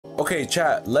Okay,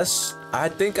 chat, I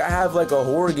think I have like a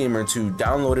horror game or two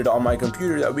downloaded on my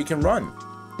computer that we can run.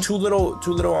 Two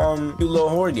little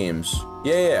horror games.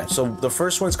 Yeah. So the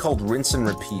first one's called Rinse and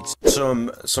Repeat.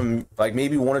 Some like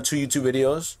maybe 1 or 2 YouTube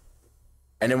videos,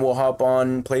 and then we'll hop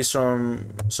on, play some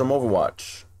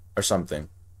Overwatch or something.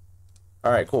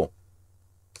 All right, cool.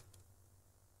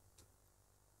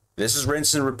 This is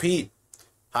Rinse and Repeat.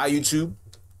 Hi, YouTube.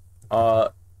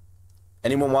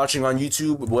 Anyone watching on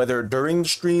YouTube, whether during the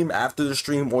stream, after the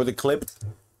stream, or the clip,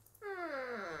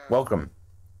 welcome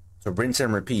to Rinse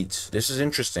and Repeat. This is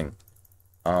interesting.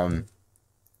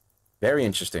 Very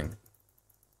interesting.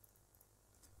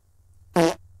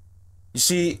 You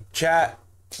see, chat,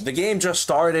 the game just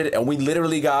started and we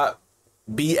literally got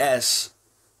BS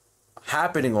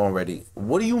happening already.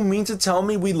 What do you mean to tell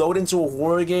me we load into a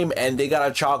horror game and they got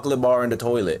a chocolate bar in the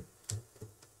toilet?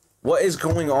 What is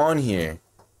going on here?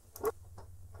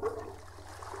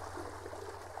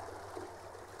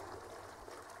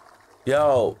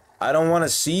 Yo, I don't want to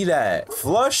see that.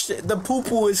 Flush, the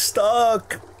poo-poo is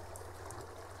stuck.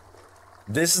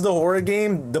 This is the horror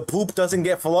game? The poop doesn't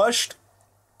get flushed?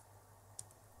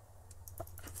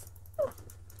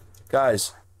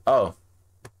 Guys, oh.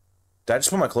 Did I just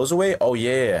put my clothes away? Oh,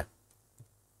 yeah.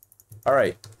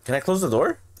 Alright, can I close the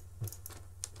door?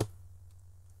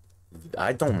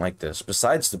 I don't like this.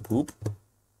 Besides the poop.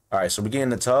 Alright, so we get in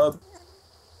the tub.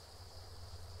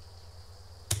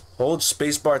 Hold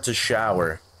spacebar to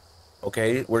shower.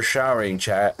 Okay, we're showering,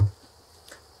 chat.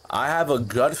 I have a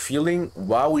gut feeling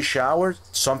while we shower,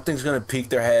 something's gonna peek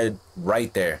their head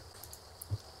right there.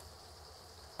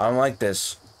 I don't like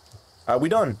this. Are we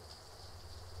done?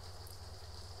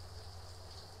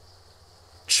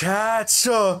 Chat,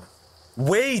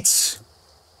 wait!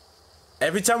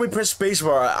 Every time we press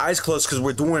spacebar, our eyes close because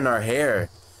we're doing our hair.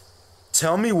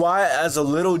 Tell me why, as a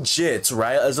little jit,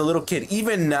 right? As a little kid,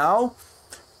 even now,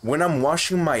 when I'm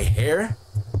washing my hair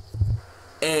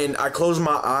and I close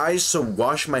my eyes to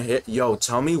wash my hair, yo,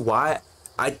 tell me why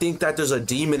I think that there's a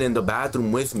demon in the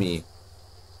bathroom with me.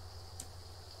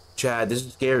 Chad, this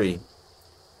is scary.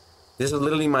 This is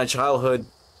literally my childhood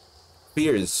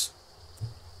fears.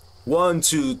 1,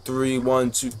 2, 3,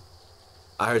 1, 2.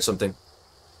 I heard something.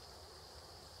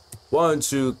 1,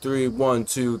 2, 3, 1,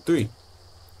 2, 3.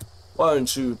 1,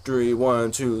 2, 3,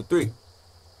 1, 2, 3.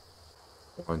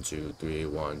 1, 2, 3,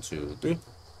 1, 2, 3.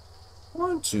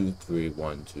 1, 2, 3,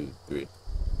 1, 2, 3.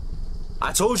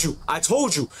 I told you.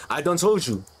 I done told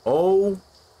you. Oh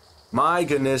my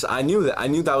goodness. I knew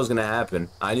that was gonna happen.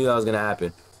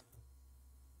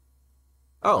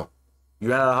 Oh, you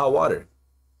ran out of hot water.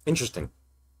 Interesting.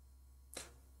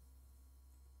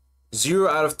 0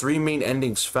 out of 3 main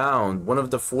endings found. 1 of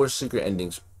the 4 secret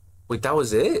endings. Wait, that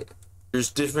was it?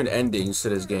 There's different endings to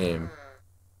this game.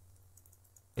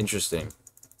 Interesting.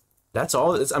 That's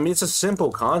all. I mean, it's a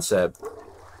simple concept.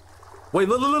 Wait,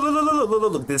 look.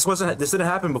 This didn't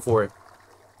happen before.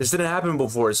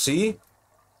 See?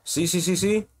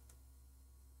 See?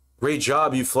 Great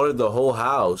job. You flooded the whole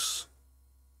house.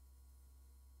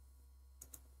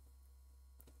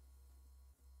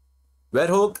 Red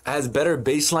Hulk has better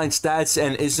baseline stats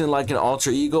and isn't like an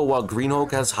alter ego, while Green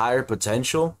Hulk has higher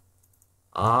potential.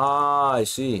 Ah, I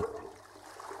see.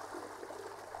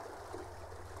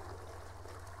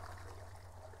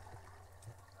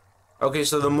 Okay,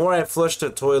 so the more I flush the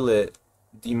toilet,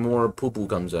 the more poo-poo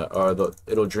comes out, or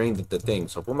it'll drain the thing.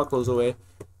 So put my clothes away,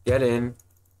 get in,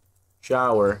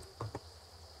 shower.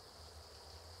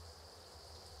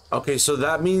 Okay, so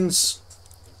that means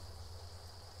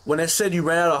when I said you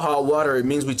ran out of hot water, it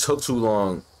means we took too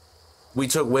long. We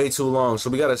took way too long, so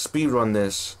we gotta speed run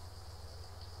this.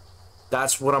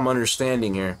 That's what I'm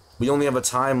understanding here. We only have a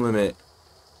time limit.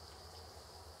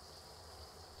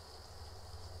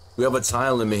 We have a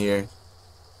time limit here.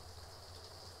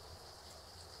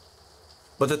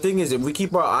 But the thing is, if we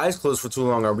keep our eyes closed for too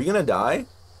long, are we gonna die?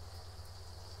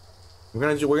 We're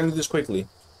gonna do this quickly.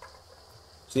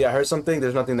 See, I heard something.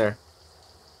 There's nothing there.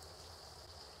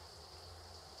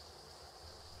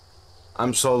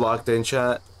 I'm so locked in,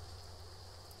 chat.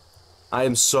 I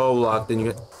am so locked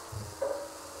in.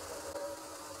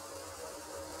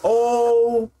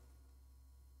 Oh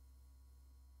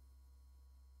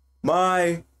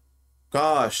my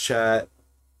gosh, chat.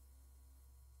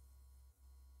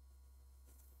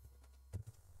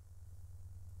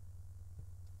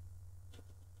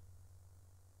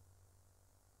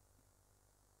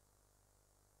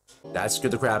 That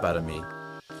scared the crap out of me.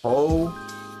 Oh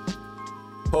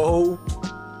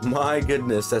my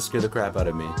goodness, that scared the crap out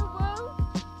of me.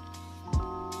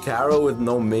 Carol with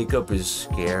no makeup is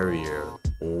scarier.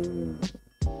 Oh.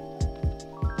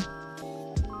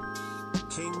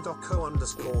 King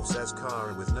Twin.co_ says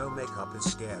Kara with no makeup is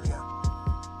scarier.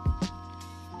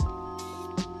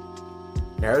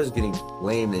 Kara's getting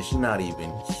flamed and she's not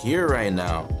even here right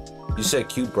now. You said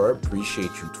cute burp.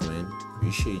 Appreciate you, twin.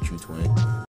 Appreciate you, twin.